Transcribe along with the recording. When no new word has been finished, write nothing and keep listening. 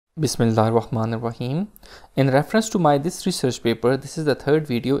Bismillahirrahmanirrahim. In reference to this research paper, this is the third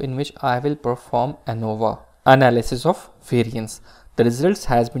video in which I will perform ANOVA, analysis of variance. The results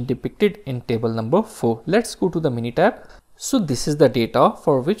has been depicted in table number 4. Let's go to the mini tab. So this is the data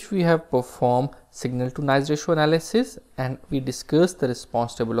for which we have performed signal to noise ratio analysis, and we discussed the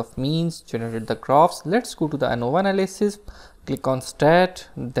response table of means, generated the graphs. Let's go to the ANOVA analysis. Click on stat,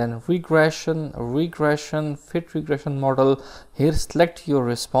 then regression, fit regression model. Here select your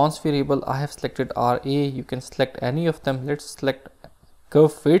response variable. I have selected RA. You can select any of them. Let's select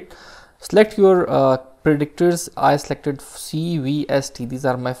curve fit. Select your predictors. I selected CVST. These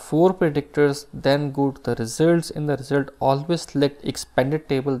are my 4 predictors. Then go to the results. In the result, always select expanded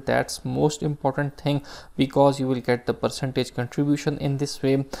table. That's most important thing, because you will get the percentage contribution in this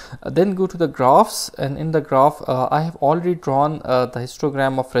way. Then go to the graphs, and in the graph I have already drawn the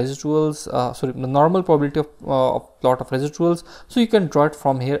histogram of residuals, sorry, the normal probability of plot of residuals, so you can draw it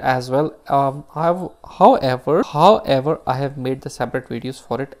from here as well. However, I have made the separate videos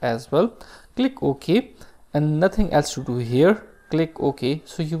for it as well. Click OK, and nothing else to do here. Click OK,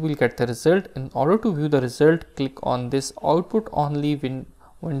 so you will get the result. In order to view the result, click on this output only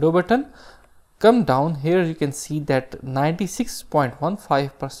window button. Come down here, you can see that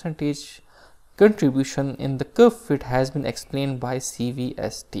 96.15% contribution in the curve fit has been explained by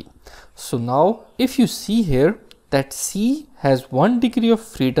CVST. So now if you see here that C has 1 degree of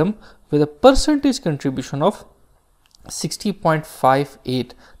freedom with a percentage contribution of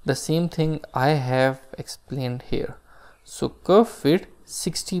 60.58. the same thing I have explained here. So curve fit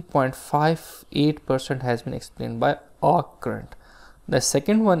 60.58% has been explained by arc current. The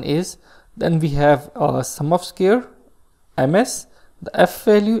second one is, then we have sum of square MS, the F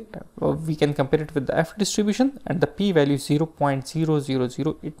value, we can compare it with the F distribution, and the P value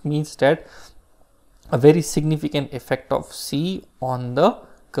 0.000. It means that a very significant effect of C on the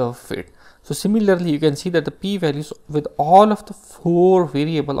curve fit. So similarly, you can see that the P values with all of the 4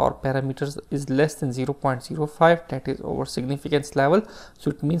 variable or parameters is less than 0.05, that is over significance level. So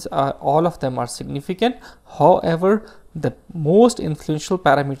it means all of them are significant. However, the most influential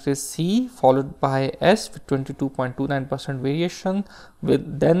parameter is C, followed by S with 22.29% variation,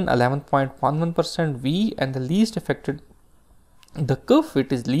 with then 11.11% V, and the least affected, the curve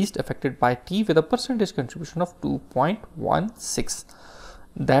fit is least affected by T with a percentage contribution of 2.16.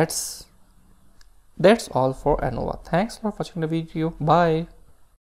 That's all for ANOVA. Thanks for watching the video. Bye.